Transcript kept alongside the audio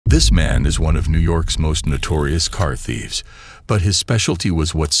This man is one of New York's most notorious car thieves, but his specialty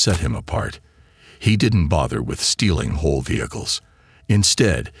was what set him apart. He didn't bother with stealing whole vehicles.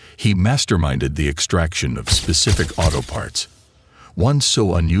 Instead, he masterminded the extraction of specific auto parts, one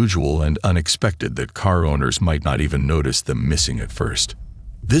so unusual and unexpected that car owners might not even notice them missing at first.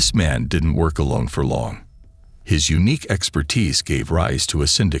 This man didn't work alone for long. His unique expertise gave rise to a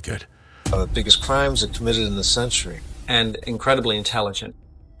syndicate. The biggest crimes are committed in the century. And incredibly intelligent.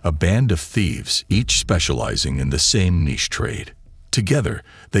 A band of thieves, each specializing in the same niche trade. Together,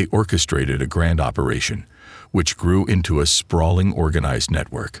 they orchestrated a grand operation, which grew into a sprawling organized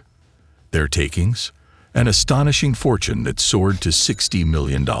network. Their takings? An astonishing fortune that soared to $60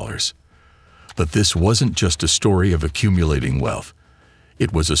 million. But this wasn't just a story of accumulating wealth.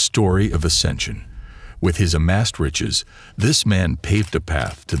 It was a story of ascension. With his amassed riches, this man paved a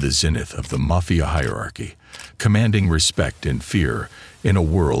path to the zenith of the mafia hierarchy, commanding respect and fear in a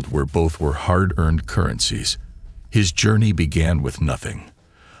world where both were hard-earned currencies. His journey began with nothing.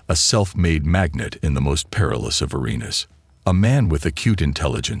 A self-made magnate in the most perilous of arenas. A man with acute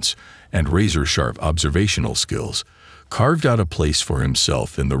intelligence and razor-sharp observational skills carved out a place for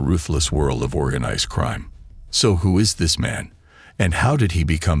himself in the ruthless world of organized crime. So who is this man? And how did he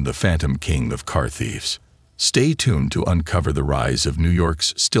become the phantom king of car thieves? Stay tuned to uncover the rise of New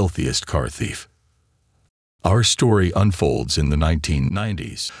York's stealthiest car thief. Our story unfolds in the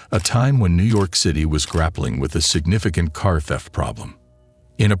 1990s, a time when New York City was grappling with a significant car theft problem.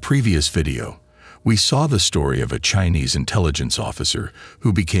 In a previous video, we saw the story of a Chinese intelligence officer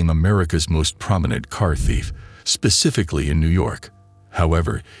who became America's most prominent car thief, specifically in New York.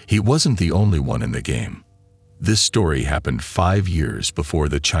 However, he wasn't the only one in the game. This story happened 5 years before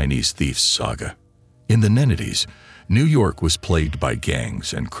the Chinese thief's saga. In the 90s, New York was plagued by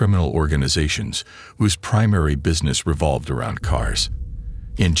gangs and criminal organizations whose primary business revolved around cars.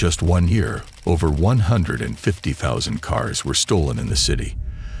 In just 1 year, over 150,000 cars were stolen in the city.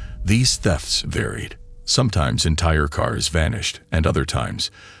 These thefts varied. Sometimes entire cars vanished, and other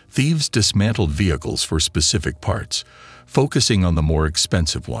times, thieves dismantled vehicles for specific parts, focusing on the more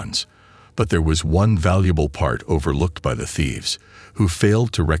expensive ones. But there was one valuable part overlooked by the thieves, who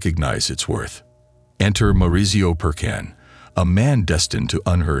failed to recognize its worth. Enter Maurizio Percan, a man destined to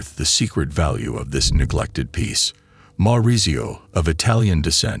unearth the secret value of this neglected piece. Maurizio, of Italian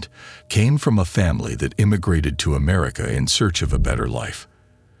descent, came from a family that immigrated to America in search of a better life.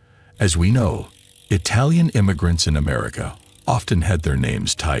 As we know, Italian immigrants in America often had their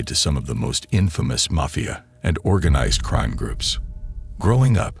names tied to some of the most infamous mafia and organized crime groups.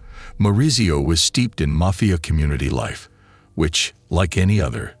 Growing up, Maurizio was steeped in mafia community life, which, like any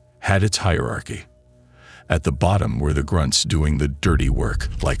other, had its hierarchy. At the bottom were the grunts doing the dirty work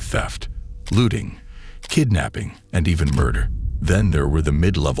like theft, looting, kidnapping, and even murder. Then there were the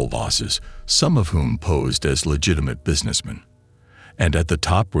mid-level bosses, some of whom posed as legitimate businessmen. And at the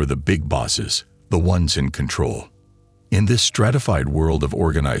top were the big bosses, the ones in control. In this stratified world of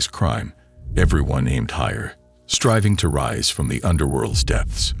organized crime, everyone aimed higher, striving to rise from the underworld's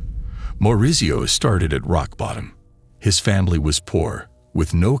depths. Maurizio started at rock bottom. His family was poor,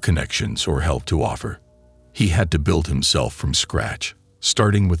 with no connections or help to offer. He had to build himself from scratch,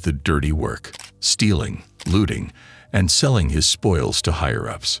 starting with the dirty work, stealing, looting, and selling his spoils to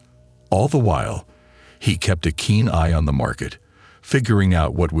higher-ups. All the while, he kept a keen eye on the market, figuring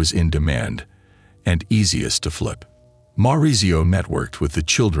out what was in demand and easiest to flip. Maurizio networked with the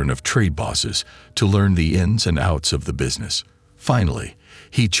children of trade bosses to learn the ins and outs of the business. Finally,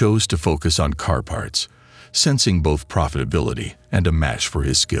 he chose to focus on car parts, sensing both profitability and a match for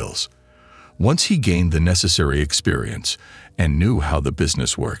his skills. Once he gained the necessary experience and knew how the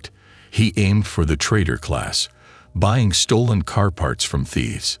business worked, he aimed for the trader class, buying stolen car parts from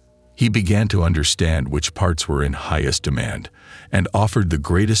thieves. He began to understand which parts were in highest demand and offered the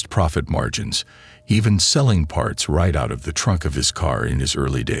greatest profit margins, even selling parts right out of the trunk of his car in his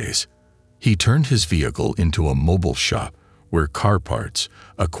early days. He turned his vehicle into a mobile shop where car parts,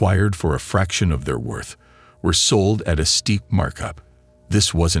 acquired for a fraction of their worth, were sold at a steep markup.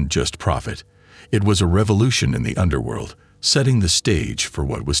 This wasn't just profit. It was a revolution in the underworld, setting the stage for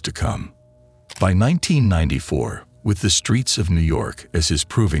what was to come. By 1994, with the streets of New York as his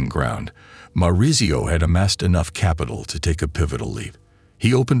proving ground, Maurizio had amassed enough capital to take a pivotal leap.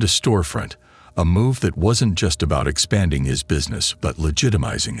 He opened a storefront, a move that wasn't just about expanding his business but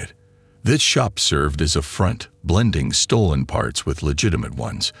legitimizing it. This shop served as a front, blending stolen parts with legitimate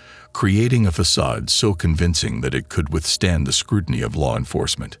ones, creating a facade so convincing that it could withstand the scrutiny of law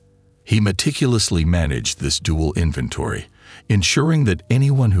enforcement. He meticulously managed this dual inventory, ensuring that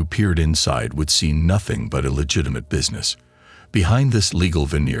anyone who peered inside would see nothing but a legitimate business. Behind this legal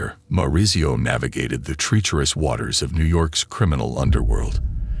veneer, Maurizio navigated the treacherous waters of New York's criminal underworld.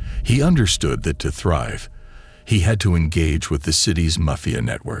 He understood that to thrive, he had to engage with the city's mafia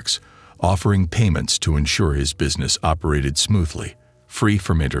networks, offering payments to ensure his business operated smoothly, free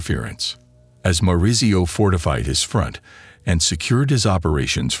from interference. As Maurizio fortified his front and secured his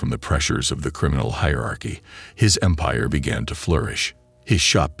operations from the pressures of the criminal hierarchy, his empire began to flourish. His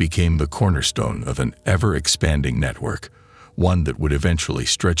shop became the cornerstone of an ever-expanding network, one that would eventually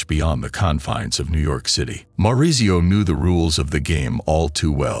stretch beyond the confines of New York City. Maurizio knew the rules of the game all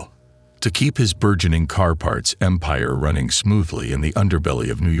too well. To keep his burgeoning car parts empire running smoothly in the underbelly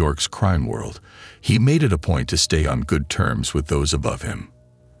of New York's crime world, he made it a point to stay on good terms with those above him.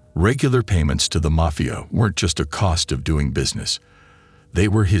 Regular payments to the mafia weren't just a cost of doing business. They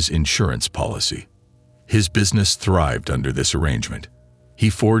were his insurance policy. His business thrived under this arrangement. He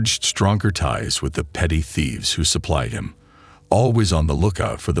forged stronger ties with the petty thieves who supplied him, always on the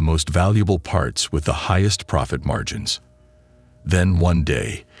lookout for the most valuable parts with the highest profit margins. Then one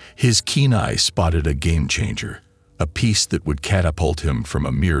day, his keen eye spotted a game changer, a piece that would catapult him from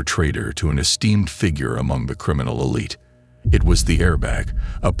a mere trader to an esteemed figure among the criminal elite. It was the airbag,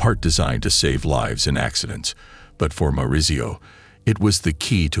 a part designed to save lives in accidents, but for Maurizio, it was the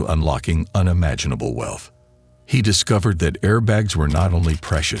key to unlocking unimaginable wealth. He discovered that airbags were not only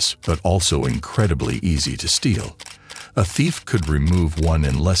precious, but also incredibly easy to steal. A thief could remove one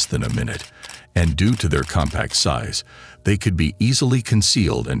in less than a minute, and due to their compact size, they could be easily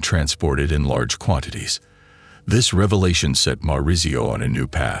concealed and transported in large quantities. This revelation set Maurizio on a new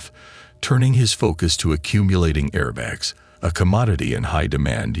path, turning his focus to accumulating airbags, a commodity in high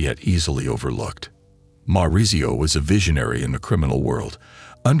demand yet easily overlooked. Maurizio was a visionary in the criminal world,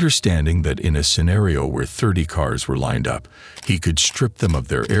 understanding that in a scenario where 30 cars were lined up, he could strip them of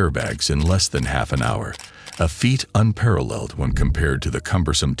their airbags in less than half an hour, a feat unparalleled when compared to the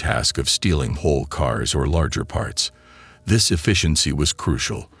cumbersome task of stealing whole cars or larger parts. This efficiency was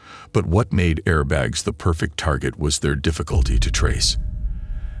crucial, but what made airbags the perfect target was their difficulty to trace.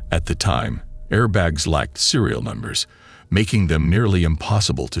 At the time, airbags lacked serial numbers, making them nearly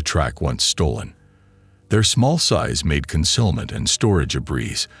impossible to track once stolen. Their small size made concealment and storage a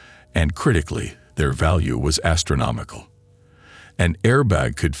breeze, and critically, their value was astronomical. An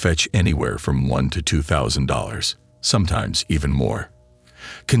airbag could fetch anywhere from $1,000 to $2,000, sometimes even more.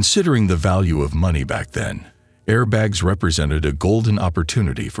 Considering the value of money back then, airbags represented a golden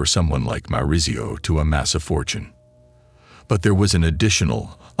opportunity for someone like Maurizio to amass a fortune. But there was an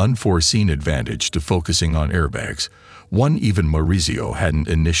additional, unforeseen advantage to focusing on airbags, one even Maurizio hadn't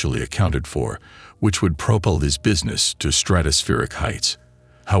initially accounted for, which would propel his business to stratospheric heights.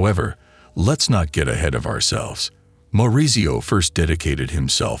 However, let's not get ahead of ourselves. Maurizio first dedicated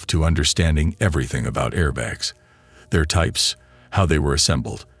himself to understanding everything about airbags, their types, how they were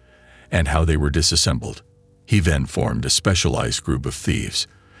assembled, and how they were disassembled. He then formed a specialized group of thieves,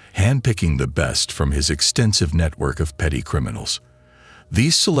 handpicking the best from his extensive network of petty criminals.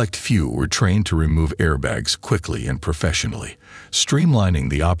 These select few were trained to remove airbags quickly and professionally, streamlining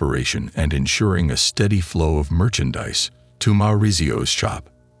the operation and ensuring a steady flow of merchandise to Maurizio's shop.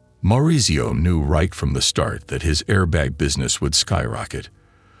 Maurizio knew right from the start that his airbag business would skyrocket.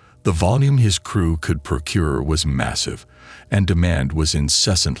 The volume his crew could procure was massive, and demand was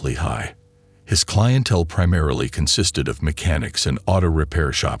incessantly high. His clientele primarily consisted of mechanics and auto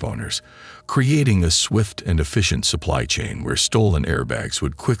repair shop owners, creating a swift and efficient supply chain where stolen airbags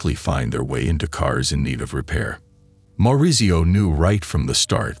would quickly find their way into cars in need of repair. Maurizio knew right from the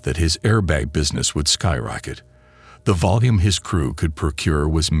start that his airbag business would skyrocket. The volume his crew could procure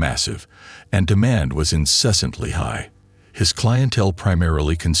was massive, and demand was incessantly high. His clientele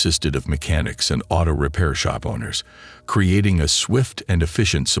primarily consisted of mechanics and auto repair shop owners, creating a swift and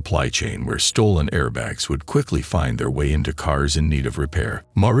efficient supply chain where stolen airbags would quickly find their way into cars in need of repair.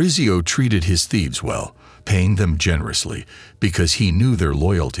 Maurizio treated his thieves well, paying them generously, because he knew their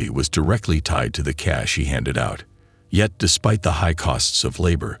loyalty was directly tied to the cash he handed out. Yet, despite the high costs of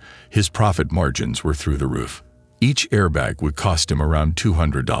labor, his profit margins were through the roof. Each airbag would cost him around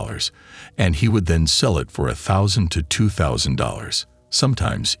 $200, and he would then sell it for $1,000 to $2,000,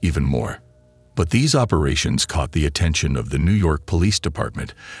 sometimes even more. But these operations caught the attention of the New York Police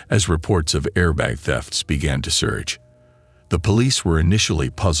Department as reports of airbag thefts began to surge. The police were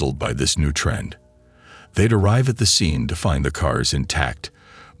initially puzzled by this new trend. They'd arrive at the scene to find the cars intact,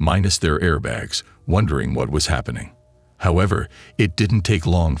 minus their airbags, wondering what was happening. However, it didn't take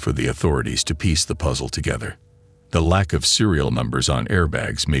long for the authorities to piece the puzzle together. The lack of serial numbers on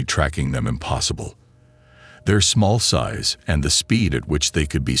airbags made tracking them impossible. Their small size and the speed at which they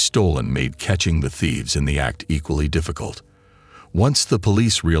could be stolen made catching the thieves in the act equally difficult. Once the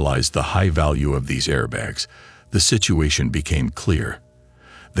police realized the high value of these airbags, the situation became clear.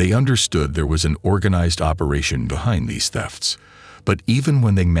 They understood there was an organized operation behind these thefts, but even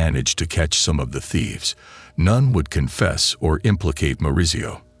when they managed to catch some of the thieves, none would confess or implicate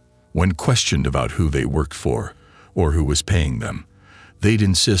Maurizio. When questioned about who they worked for or who was paying them, they'd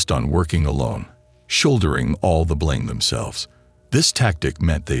insist on working alone, shouldering all the blame themselves. This tactic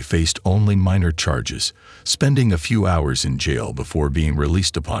meant they faced only minor charges, spending a few hours in jail before being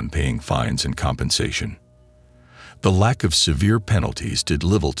released upon paying fines and compensation. The lack of severe penalties did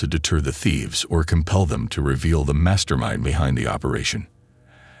little to deter the thieves or compel them to reveal the mastermind behind the operation.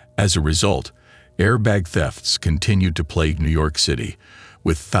 As a result, airbag thefts continued to plague New York City,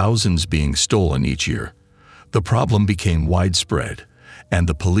 with thousands being stolen each year. The problem became widespread, and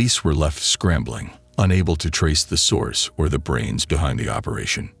the police were left scrambling, unable to trace the source or the brains behind the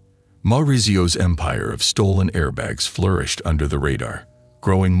operation. Maurizio's empire of stolen airbags flourished under the radar,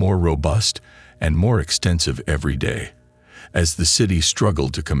 growing more robust and more extensive every day, as the city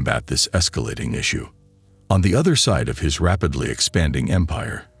struggled to combat this escalating issue. On the other side of his rapidly expanding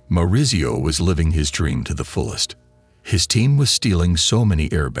empire, Maurizio was living his dream to the fullest. His team was stealing so many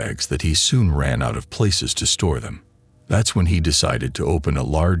airbags that he soon ran out of places to store them. That's when he decided to open a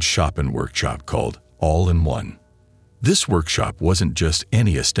large shop and workshop called All-in-One. This workshop wasn't just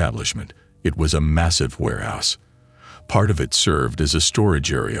any establishment, it was a massive warehouse. Part of it served as a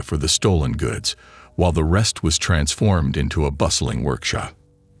storage area for the stolen goods, while the rest was transformed into a bustling workshop.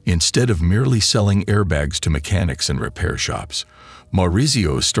 Instead of merely selling airbags to mechanics and repair shops,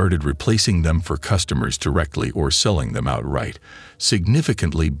 Maurizio started replacing them for customers directly or selling them outright,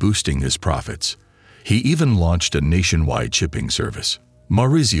 significantly boosting his profits. He even launched a nationwide shipping service.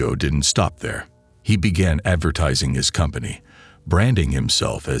 Maurizio didn't stop there. He began advertising his company, branding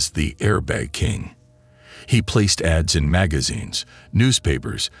himself as the Airbag King. He placed ads in magazines,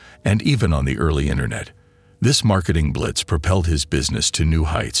 newspapers, and even on the early internet. This marketing blitz propelled his business to new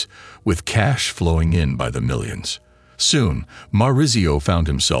heights, with cash flowing in by the millions. Soon, Maurizio found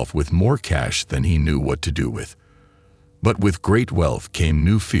himself with more cash than he knew what to do with. But with great wealth came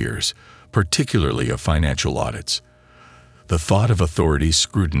new fears, particularly of financial audits. The thought of authorities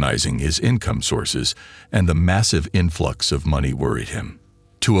scrutinizing his income sources and the massive influx of money worried him.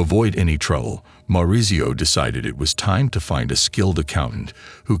 To avoid any trouble, Maurizio decided it was time to find a skilled accountant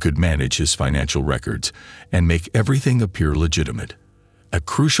who could manage his financial records and make everything appear legitimate, a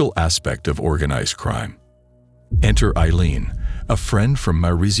crucial aspect of organized crime. Enter Eileen, a friend from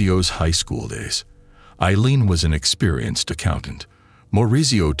Maurizio's high school days. Eileen was an experienced accountant.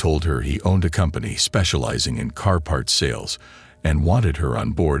 Maurizio told her he owned a company specializing in car parts sales and wanted her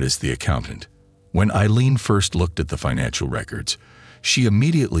on board as the accountant. When Eileen first looked at the financial records, she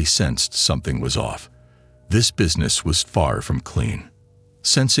immediately sensed something was off. This business was far from clean.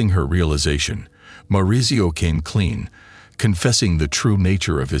 Sensing her realization, Maurizio came clean, confessing the true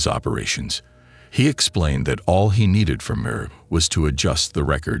nature of his operations. He explained that all he needed from her was to adjust the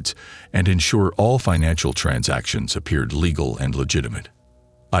records and ensure all financial transactions appeared legal and legitimate.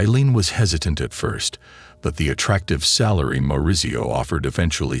 Eileen was hesitant at first, but the attractive salary Maurizio offered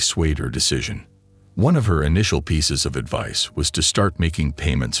eventually swayed her decision. One of her initial pieces of advice was to start making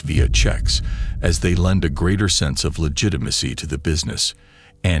payments via checks, as they lend a greater sense of legitimacy to the business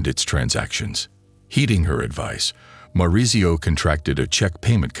and its transactions. Heeding her advice, Maurizio contracted a check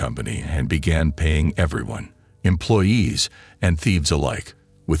payment company and began paying everyone, employees and thieves alike,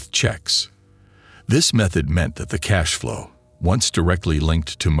 with checks. This method meant that the cash flow, once directly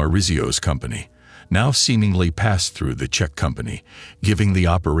linked to Maurizio's company, now seemingly passed through the check company, giving the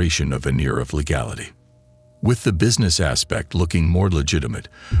operation a veneer of legality. With the business aspect looking more legitimate,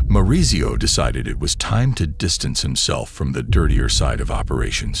 Maurizio decided it was time to distance himself from the dirtier side of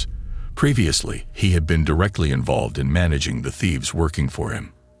operations. Previously, he had been directly involved in managing the thieves working for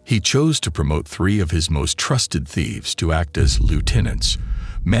him. He chose to promote 3 of his most trusted thieves to act as lieutenants,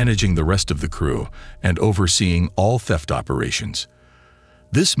 managing the rest of the crew and overseeing all theft operations.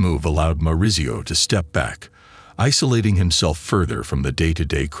 This move allowed Maurizio to step back, isolating himself further from the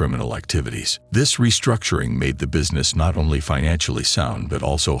day-to-day criminal activities. This restructuring made the business not only financially sound but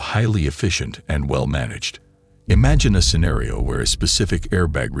also highly efficient and well-managed. Imagine a scenario where a specific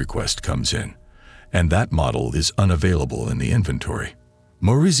airbag request comes in, and that model is unavailable in the inventory.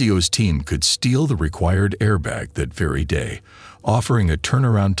 Maurizio's team could steal the required airbag that very day, offering a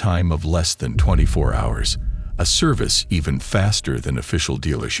turnaround time of less than 24 hours. A service even faster than official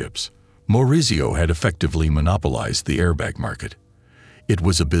dealerships. Maurizio had effectively monopolized the airbag market. It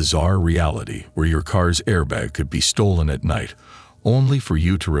was a bizarre reality where your car's airbag could be stolen at night, only for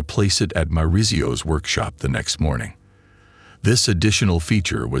you to replace it at Maurizio's workshop the next morning. This additional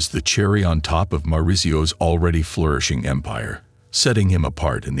feature was the cherry on top of Maurizio's already flourishing empire, setting him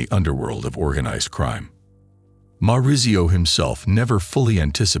apart in the underworld of organized crime. Maurizio himself never fully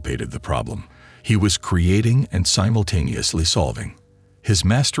anticipated the problem he was creating and simultaneously solving. His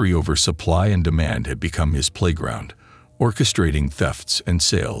mastery over supply and demand had become his playground, orchestrating thefts and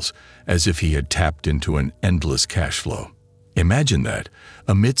sales as if he had tapped into an endless cash flow. Imagine that,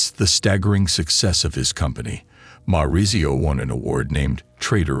 amidst the staggering success of his company, Maurizio won an award named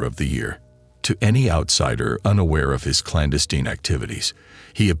Trader of the Year. To any outsider unaware of his clandestine activities,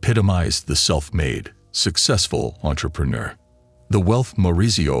 he epitomized the self-made, successful entrepreneur. The wealth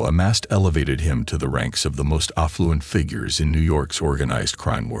Maurizio amassed elevated him to the ranks of the most affluent figures in New York's organized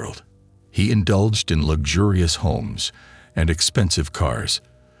crime world. He indulged in luxurious homes and expensive cars,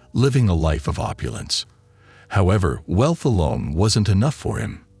 living a life of opulence. However, wealth alone wasn't enough for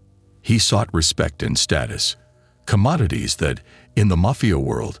him. He sought respect and status, commodities that, in the mafia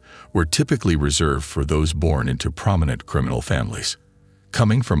world, were typically reserved for those born into prominent criminal families.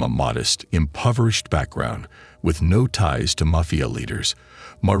 Coming from a modest, impoverished background with no ties to mafia leaders,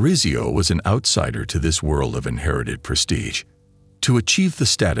 Maurizio was an outsider to this world of inherited prestige. To achieve the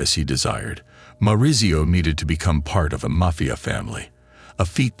status he desired, Maurizio needed to become part of a mafia family, a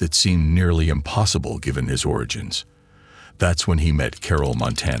feat that seemed nearly impossible given his origins. That's when he met Carol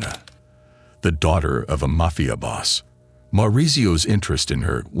Montana, the daughter of a mafia boss. Maurizio's interest in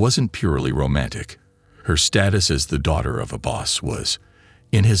her wasn't purely romantic. Her status as the daughter of a boss was,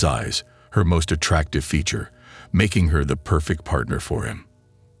 in his eyes, her most attractive feature, making her the perfect partner for him.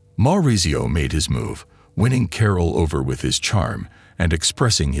 Maurizio made his move, winning Carol over with his charm and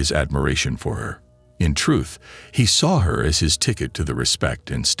expressing his admiration for her. In truth, he saw her as his ticket to the respect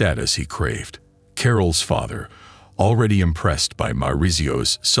and status he craved. Carol's father, already impressed by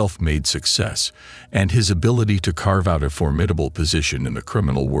Maurizio's self-made success and his ability to carve out a formidable position in the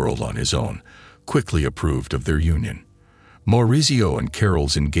criminal world on his own, quickly approved of their union. Maurizio and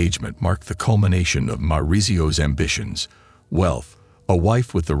Carol's engagement marked the culmination of Maurizio's ambitions, wealth, a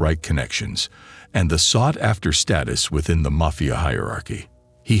wife with the right connections, and the sought-after status within the mafia hierarchy.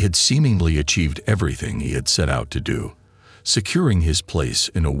 He had seemingly achieved everything he had set out to do, securing his place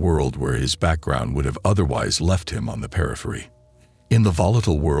in a world where his background would have otherwise left him on the periphery. In the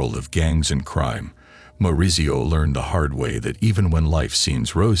volatile world of gangs and crime, Maurizio learned the hard way that even when life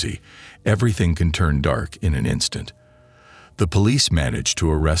seems rosy, everything can turn dark in an instant. The police managed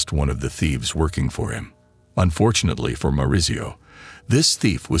to arrest one of the thieves working for him. Unfortunately for Maurizio, this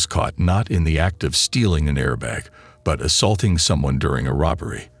thief was caught not in the act of stealing an airbag, but assaulting someone during a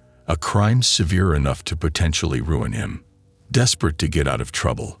robbery, a crime severe enough to potentially ruin him. Desperate to get out of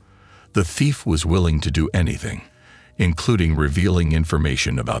trouble, the thief was willing to do anything, including revealing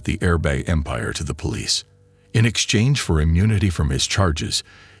information about the airbag empire to the police. In exchange for immunity from his charges,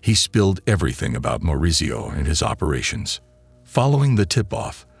 he spilled everything about Maurizio and his operations. Following the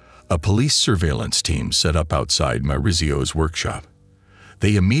tip-off, a police surveillance team set up outside Maurizio's workshop.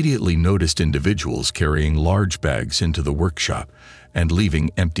 They immediately noticed individuals carrying large bags into the workshop and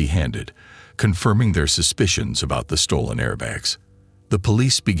leaving empty-handed, confirming their suspicions about the stolen airbags. The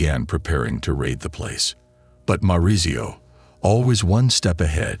police began preparing to raid the place. But Maurizio, always one step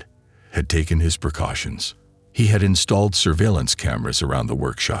ahead, had taken his precautions. He had installed surveillance cameras around the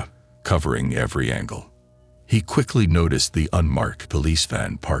workshop, covering every angle. He quickly noticed the unmarked police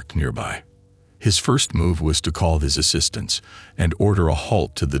van parked nearby. His first move was to call his assistants and order a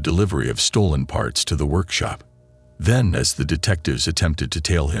halt to the delivery of stolen parts to the workshop. Then, as the detectives attempted to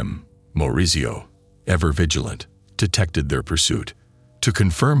tail him, Maurizio, ever vigilant, detected their pursuit. To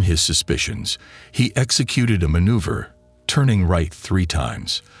confirm his suspicions, he executed a maneuver, turning right 3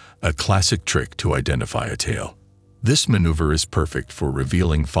 times, a classic trick to identify a tail. This maneuver is perfect for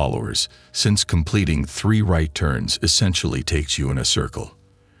revealing followers, since completing 3 right turns essentially takes you in a circle.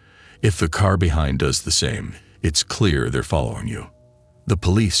 If the car behind does the same, it's clear they're following you. The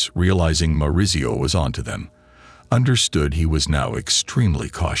police, realizing Maurizio was onto them, understood he was now extremely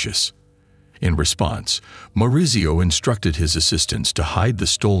cautious. In response, Maurizio instructed his assistants to hide the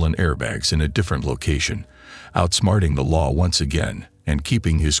stolen airbags in a different location, outsmarting the law once again and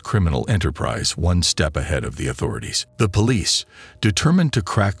keeping his criminal enterprise one step ahead of the authorities. The police, determined to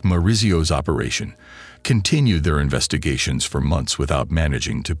crack Maurizio's operation, continued their investigations for months without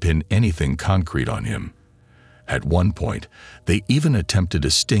managing to pin anything concrete on him. At one point, they even attempted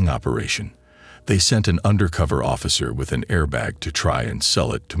a sting operation. They sent an undercover officer with an airbag to try and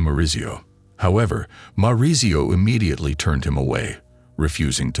sell it to Maurizio. However, Maurizio immediately turned him away,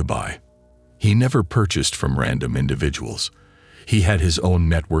 refusing to buy. He never purchased from random individuals. He had his own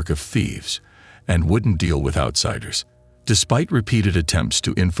network of thieves and wouldn't deal with outsiders. Despite repeated attempts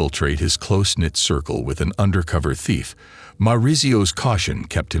to infiltrate his close-knit circle with an undercover thief, Maurizio's caution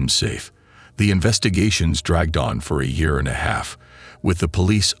kept him safe. The investigations dragged on for a year and a half, with the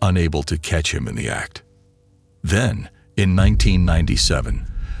police unable to catch him in the act. Then, in 1997,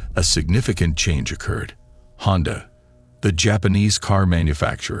 a significant change occurred. Honda, the Japanese car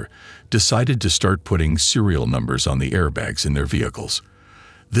manufacturer, decided to start putting serial numbers on the airbags in their vehicles.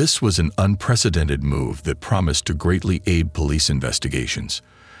 This was an unprecedented move that promised to greatly aid police investigations.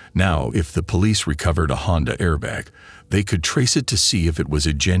 Now, if the police recovered a Honda airbag, they could trace it to see if it was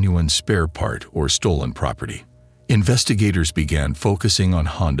a genuine spare part or stolen property. Investigators began focusing on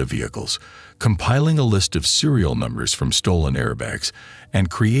Honda vehicles, compiling a list of serial numbers from stolen airbags, and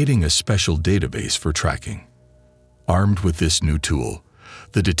creating a special database for tracking. Armed with this new tool,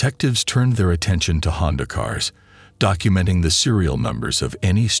 the detectives turned their attention to Honda cars, documenting the serial numbers of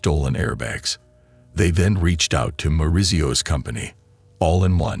any stolen airbags. They then reached out to Maurizio's company, All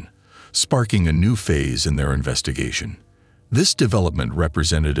in One, sparking a new phase in their investigation. This development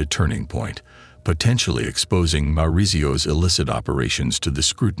represented a turning point, potentially exposing Maurizio's illicit operations to the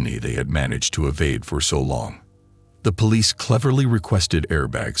scrutiny they had managed to evade for so long. The police cleverly requested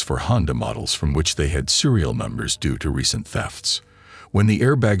airbags for Honda models from which they had serial numbers due to recent thefts. When the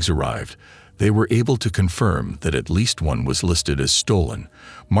airbags arrived, they were able to confirm that at least one was listed as stolen,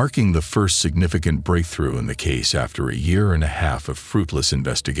 marking the first significant breakthrough in the case after a year and a half of fruitless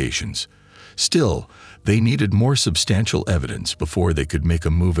investigations. Still, they needed more substantial evidence before they could make a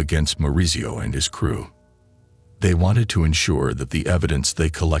move against Maurizio and his crew. They wanted to ensure that the evidence they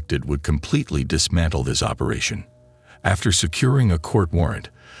collected would completely dismantle this operation. After securing a court warrant,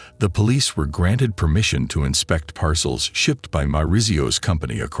 the police were granted permission to inspect parcels shipped by Maurizio's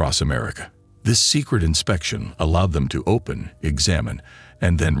company across America. This secret inspection allowed them to open, examine,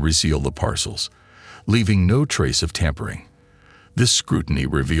 and then reseal the parcels, leaving no trace of tampering. This scrutiny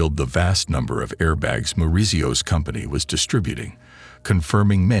revealed the vast number of airbags Maurizio's company was distributing,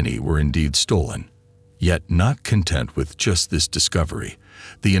 confirming many were indeed stolen. Yet, not content with just this discovery,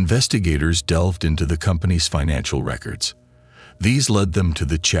 the investigators delved into the company's financial records. These led them to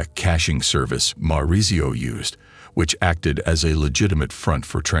the check cashing service Maurizio used, which acted as a legitimate front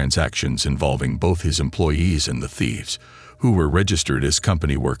for transactions involving both his employees and the thieves, who were registered as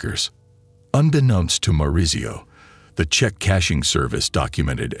company workers. Unbeknownst to Maurizio, the check cashing service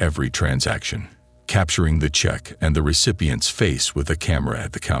documented every transaction, capturing the check and the recipient's face with a camera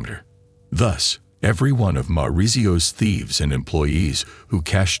at the counter. Thus, every one of Maurizio's thieves and employees who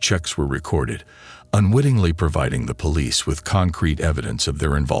cashed checks were recorded, unwittingly providing the police with concrete evidence of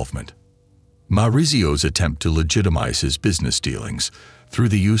their involvement. Maurizio's attempt to legitimize his business dealings through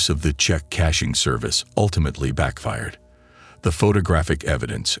the use of the check cashing service ultimately backfired. The photographic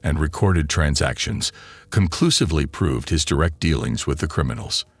evidence and recorded transactions conclusively proved his direct dealings with the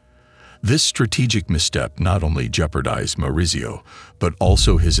criminals. This strategic misstep not only jeopardized Maurizio, but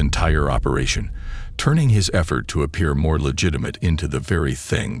also his entire operation, turning his effort to appear more legitimate into the very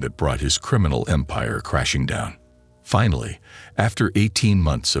thing that brought his criminal empire crashing down. Finally, after 18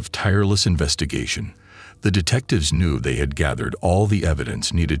 months of tireless investigation, the detectives knew they had gathered all the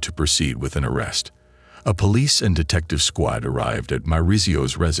evidence needed to proceed with an arrest. A police and detective squad arrived at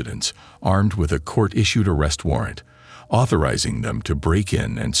Maurizio's residence, armed with a court-issued arrest warrant, authorizing them to break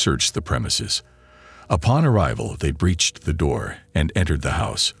in and search the premises. Upon arrival, they breached the door and entered the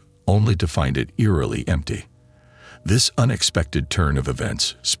house, only to find it eerily empty. This unexpected turn of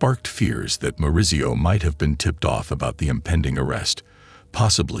events sparked fears that Maurizio might have been tipped off about the impending arrest,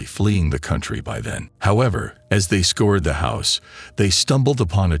 possibly fleeing the country by then. However, as they scoured the house, they stumbled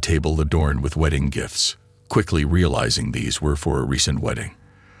upon a table adorned with wedding gifts, quickly realizing these were for a recent wedding.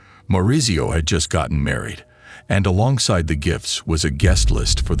 Maurizio had just gotten married, and alongside the gifts was a guest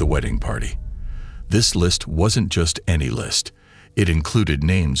list for the wedding party. This list wasn't just any list. It included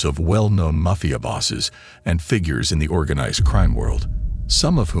names of well-known mafia bosses and figures in the organized crime world,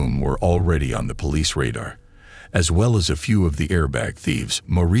 some of whom were already on the police radar, as well as a few of the airbag thieves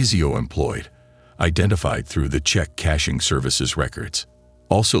Maurizio employed, identified through the check cashing services records.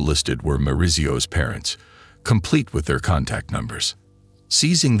 Also listed were Maurizio's parents, complete with their contact numbers.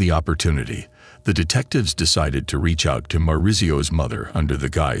 Seizing the opportunity, the detectives decided to reach out to Maurizio's mother under the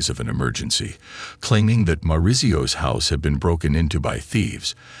guise of an emergency, claiming that Maurizio's house had been broken into by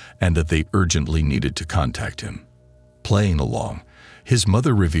thieves and that they urgently needed to contact him. Playing along, his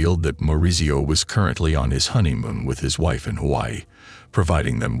mother revealed that Maurizio was currently on his honeymoon with his wife in Hawaii,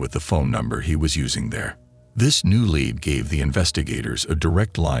 providing them with the phone number he was using there. This new lead gave the investigators a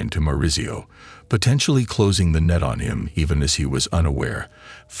direct line to Maurizio, potentially closing the net on him even as he was unaware,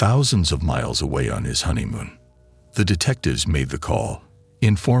 thousands of miles away on his honeymoon. The detectives made the call,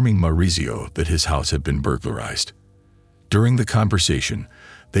 informing Maurizio that his house had been burglarized. During the conversation,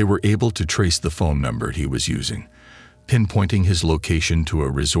 they were able to trace the phone number he was using, pinpointing his location to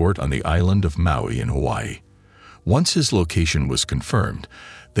a resort on the island of Maui in Hawaii. Once his location was confirmed,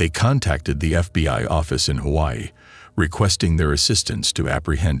 they contacted the FBI office in Hawaii, requesting their assistance to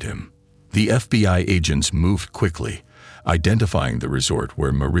apprehend him. The FBI agents moved quickly, identifying the resort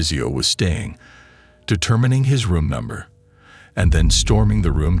where Maurizio was staying, determining his room number, and then storming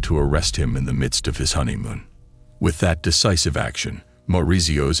the room to arrest him in the midst of his honeymoon. With that decisive action,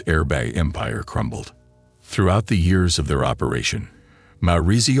 Maurizio's airbag empire crumbled. Throughout the years of their operation,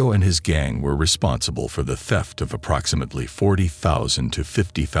 Maurizio and his gang were responsible for the theft of approximately 40,000 to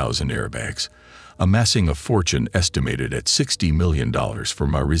 50,000 airbags, amassing a fortune estimated at $60 million for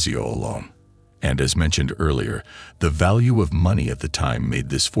Maurizio alone. And as mentioned earlier, the value of money at the time made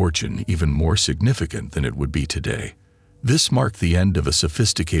this fortune even more significant than it would be today. This marked the end of a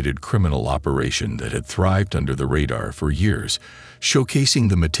sophisticated criminal operation that had thrived under the radar for years, showcasing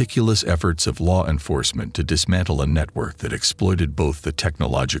the meticulous efforts of law enforcement to dismantle a network that exploited both the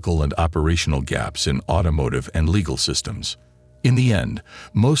technological and operational gaps in automotive and legal systems. In the end,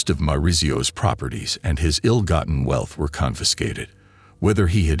 most of Maurizio's properties and his ill-gotten wealth were confiscated. Whether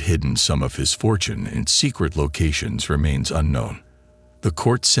he had hidden some of his fortune in secret locations remains unknown. The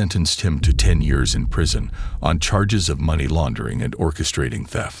court sentenced him to 10 years in prison on charges of money laundering and orchestrating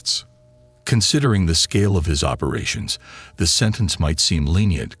thefts. Considering the scale of his operations, the sentence might seem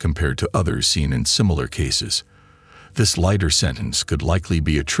lenient compared to others seen in similar cases. This lighter sentence could likely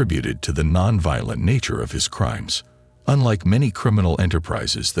be attributed to the non-violent nature of his crimes. Unlike many criminal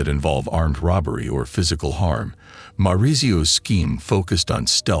enterprises that involve armed robbery or physical harm, Maurizio's scheme focused on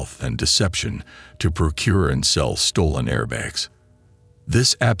stealth and deception to procure and sell stolen airbags.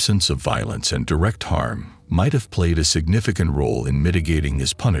 This absence of violence and direct harm might have played a significant role in mitigating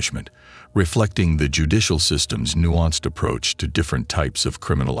his punishment, reflecting the judicial system's nuanced approach to different types of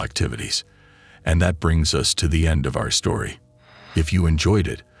criminal activities. And that brings us to the end of our story. If you enjoyed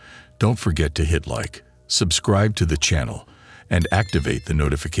it, don't forget to hit like, subscribe to the channel, and activate the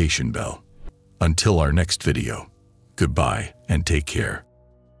notification bell. Until our next video, goodbye and take care.